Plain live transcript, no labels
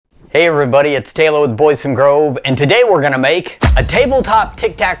Hey everybody, it's Taylor with Boydston Grove, and today we're gonna make a tabletop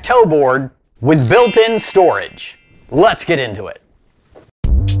tic-tac-toe board with built-in storage. Let's get into it.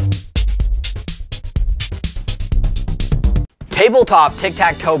 Tabletop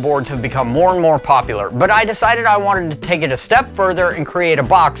tic-tac-toe boards have become more and more popular, but I decided I wanted to take it a step further and create a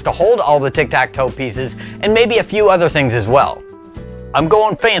box to hold all the tic-tac-toe pieces and maybe a few other things as well. I'm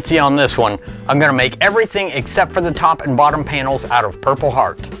going fancy on this one. I'm gonna make everything except for the top and bottom panels out of Purple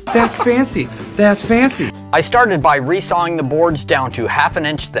Heart. That's fancy, that's fancy. I started by resawing the boards down to 1/2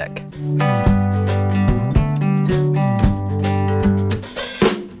 inch thick.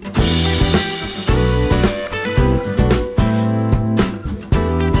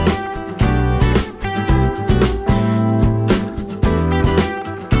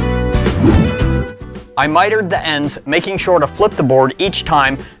 I mitered the ends, making sure to flip the board each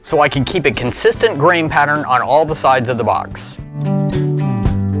time so I could keep a consistent grain pattern on all the sides of the box.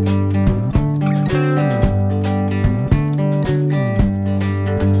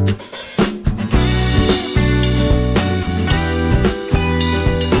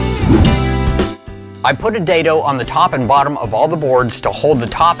 I put a dado on the top and bottom of all the boards to hold the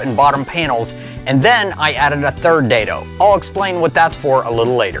top and bottom panels, and then I added a third dado. I'll explain what that's for a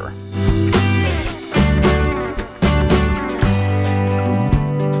little later.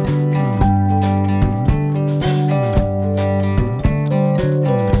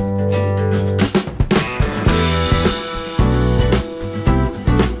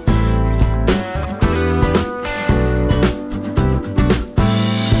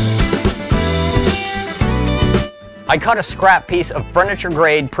 I cut a scrap piece of furniture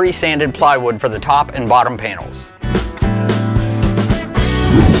grade pre-sanded plywood for the top and bottom panels.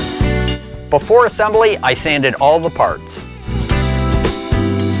 Before assembly, I sanded all the parts.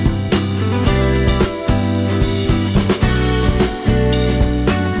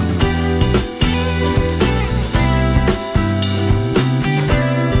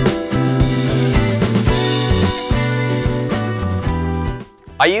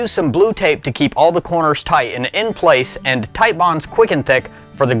 I used some blue tape to keep all the corners tight and in place, and Titebond's Quick and Thick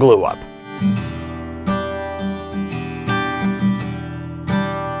for the glue up.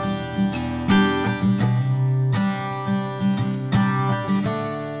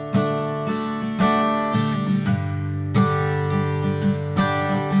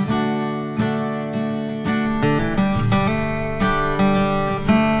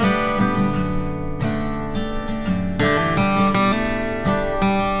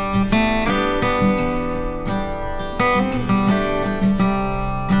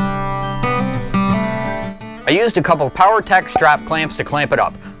 I used a couple PowerTech strap clamps to clamp it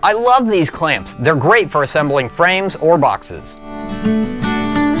up. I love these clamps. They're great for assembling frames or boxes.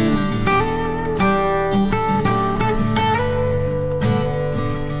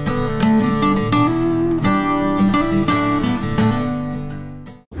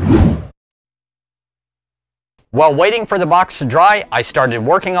 While waiting for the box to dry, I started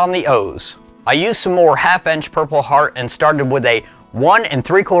working on the O's. I used some more 1/2 inch Purple Heart and started with a 1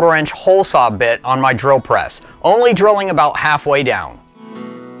 3/4 inch hole saw bit on my drill press, only drilling about halfway down.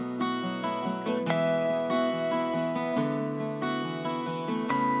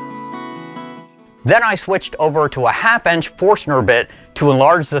 Then I switched over to a 1/2 inch Forstner bit to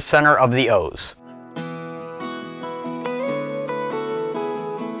enlarge the center of the O's.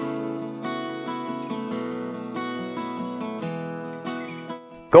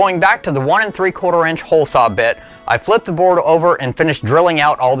 Going back to the 1 3/4 inch hole saw bit, I flipped the board over and finished drilling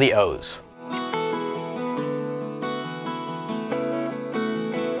out all the O's.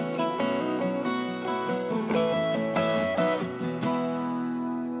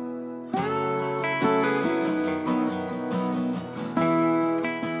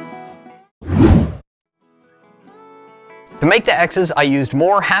 To make the X's, I used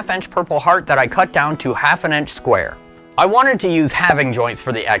more 1/2 inch Purple Heart that I cut down to 1/2 inch square. I wanted to use halving joints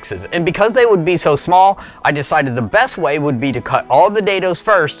for the X's, and because they would be so small, I decided the best way would be to cut all the dados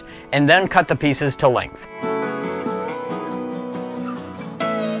first and then cut the pieces to length.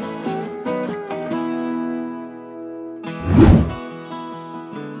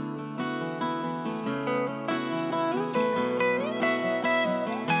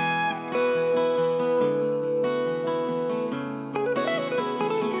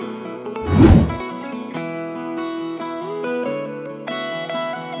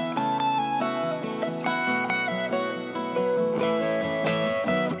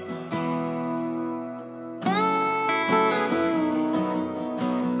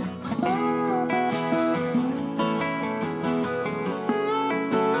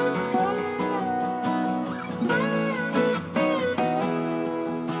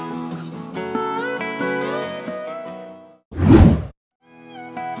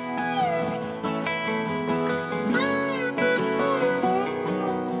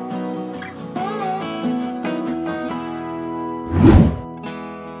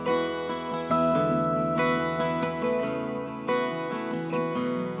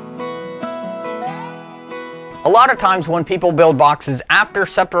 lot of times when people build boxes, after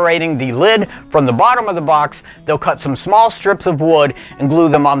separating the lid from the bottom of the box, they'll cut some small strips of wood and glue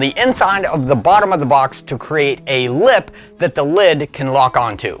them on the inside of the bottom of the box to create a lip that the lid can lock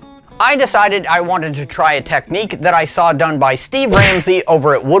onto. I decided I wanted to try a technique that I saw done by Steve Ramsey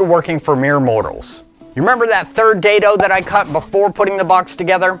over at Woodworking for Mere Mortals. You remember that third dado that I cut before putting the box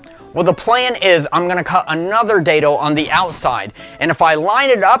together? Well, the plan is I'm going to cut another dado on the outside, and if I line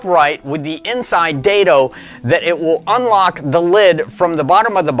it up right with the inside dado, that it will unlock the lid from the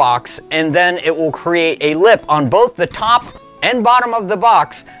bottom of the box, and then it will create a lip on both the top and bottom of the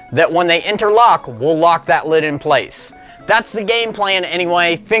box that when they interlock will lock that lid in place. That's the game plan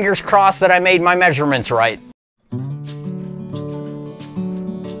anyway. Fingers crossed that I made my measurements right.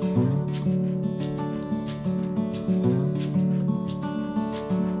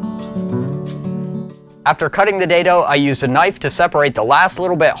 After cutting the dado, I used a knife to separate the last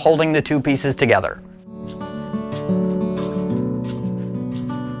little bit holding the two pieces together.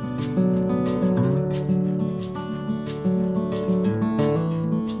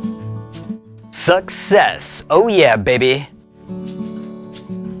 Success! Oh yeah, baby!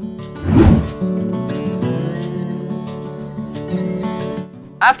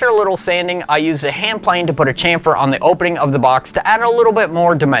 After a little sanding, I used a hand plane to put a chamfer on the opening of the box to add a little bit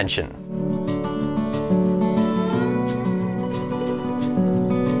more dimension.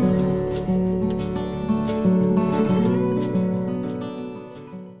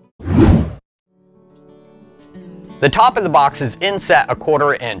 The top of the box is inset a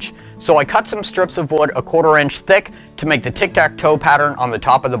 1/4 inch, so I cut some strips of wood a 1/4 inch thick to make the tic-tac-toe pattern on the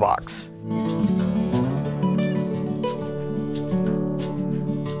top of the box.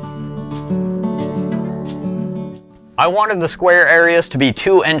 I wanted the square areas to be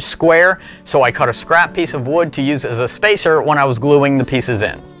 2-inch square, so I cut a scrap piece of wood to use as a spacer when I was gluing the pieces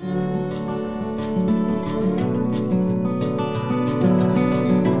in.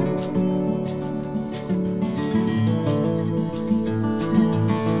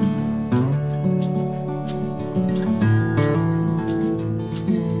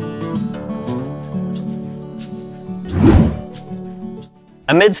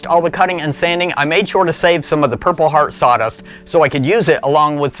 Amidst all the cutting and sanding, I made sure to save some of the Purple Heart sawdust so I could use it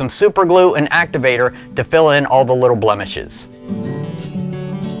along with some super glue and activator to fill in all the little blemishes.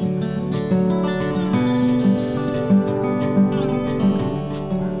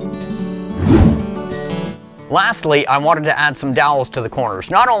 Lastly, I wanted to add some dowels to the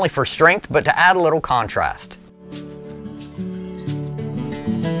corners, not only for strength, but to add a little contrast.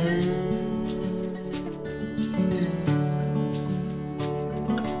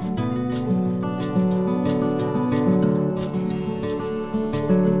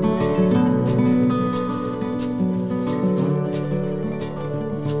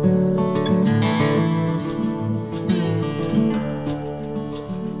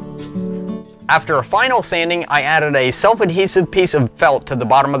 After a final sanding, I added a self-adhesive piece of felt to the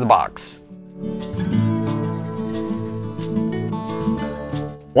bottom of the box.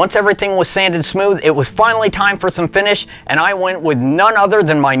 Once everything was sanded smooth, it was finally time for some finish, and I went with none other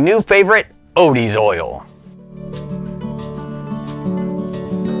than my new favorite, Odie's oil.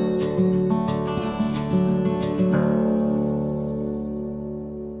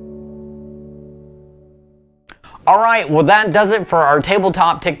 Alright, well that does it for our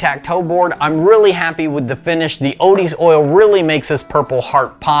tabletop tic-tac-toe board. I'm really happy with the finish. The Odie's oil really makes this Purple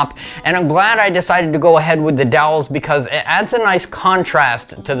Heart pop, and I'm glad I decided to go ahead with the dowels because it adds a nice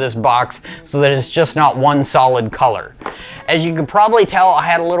contrast to this box so that it's just not one solid color. As you can probably tell, I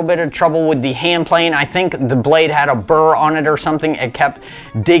had a little bit of trouble with the hand plane. I think the blade had a burr on it or something. It kept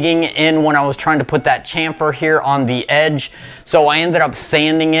digging in when I was trying to put that chamfer here on the edge. So I ended up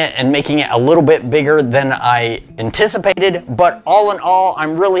sanding it and making it a little bit bigger than I anticipated. But all in all,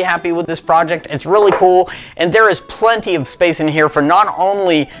 I'm really happy with this project. It's really cool. And there is plenty of space in here for not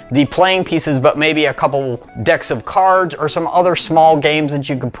only the playing pieces, but maybe a couple decks of cards or some other small games that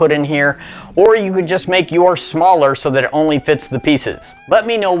you could put in here. Or you could just make yours smaller so that it only fits the pieces. Let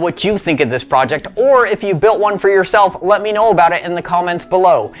me know what you think of this project, or if you built one for yourself, let me know about it in the comments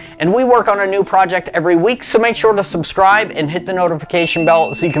below. And we work on a new project every week, so make sure to subscribe and hit the notification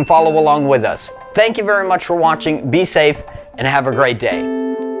bell so you can follow along with us. Thank you very much for watching, be safe, and have a great day.